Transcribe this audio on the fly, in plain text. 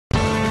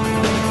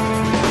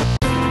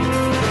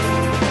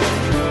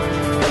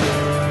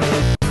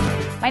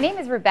name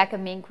is Rebecca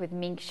Mink with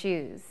Mink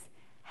Shoes.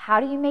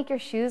 How do you make your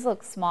shoes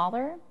look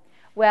smaller?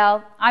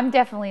 Well, I'm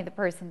definitely the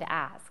person to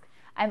ask.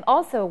 I'm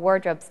also a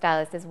wardrobe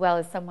stylist as well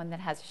as someone that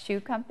has a shoe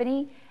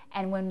company,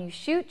 and when you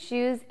shoot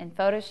shoes in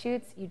photo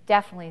shoots, you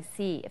definitely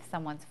see if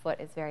someone's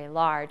foot is very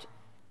large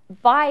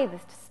by the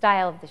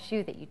style of the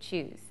shoe that you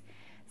choose.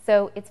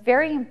 So it's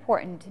very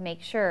important to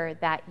make sure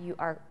that you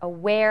are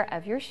aware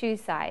of your shoe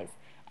size,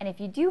 and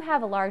if you do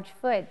have a large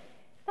foot,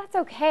 that's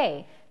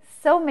okay.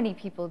 So many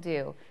people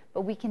do,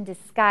 but we can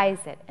disguise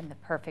it in the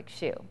perfect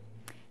shoe.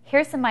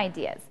 Here's some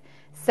ideas.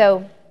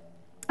 So,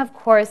 of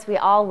course, we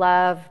all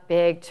love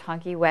big,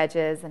 chunky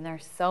wedges, and they're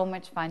so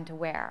much fun to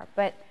wear.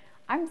 But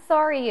I'm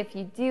sorry if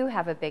you do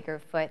have a bigger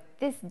foot.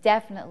 This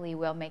definitely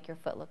will make your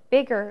foot look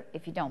bigger.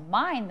 If you don't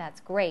mind,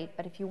 that's great.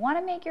 But if you want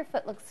to make your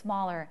foot look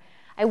smaller,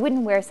 I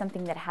wouldn't wear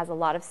something that has a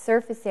lot of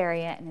surface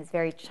area and is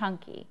very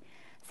chunky.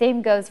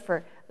 Same goes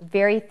for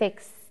very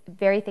thick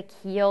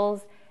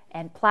heels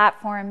and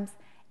platforms.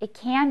 It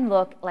can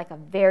look like a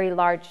very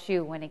large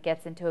shoe when it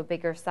gets into a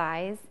bigger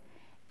size.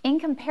 In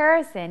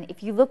comparison,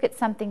 if you look at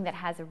something that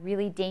has a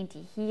really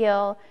dainty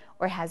heel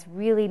or has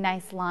really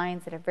nice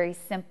lines that are very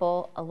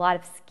simple, a lot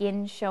of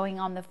skin showing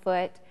on the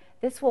foot,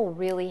 this will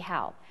really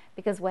help,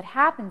 because what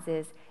happens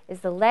is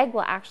the leg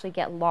will actually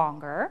get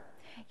longer,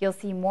 you'll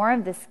see more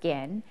of the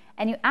skin,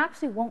 and you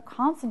actually won't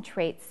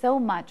concentrate so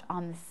much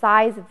on the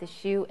size of the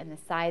shoe and the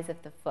size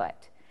of the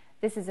foot.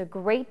 This is a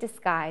great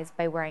disguise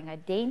by wearing a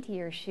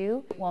daintier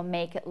shoe. It will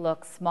make it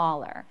look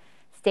smaller.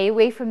 Stay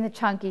away from the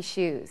chunky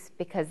shoes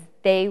because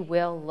they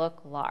will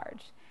look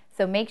large.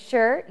 So make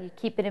sure you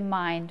keep it in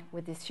mind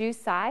with the shoe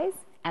size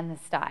and the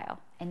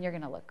style, and you're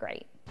going to look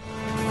great.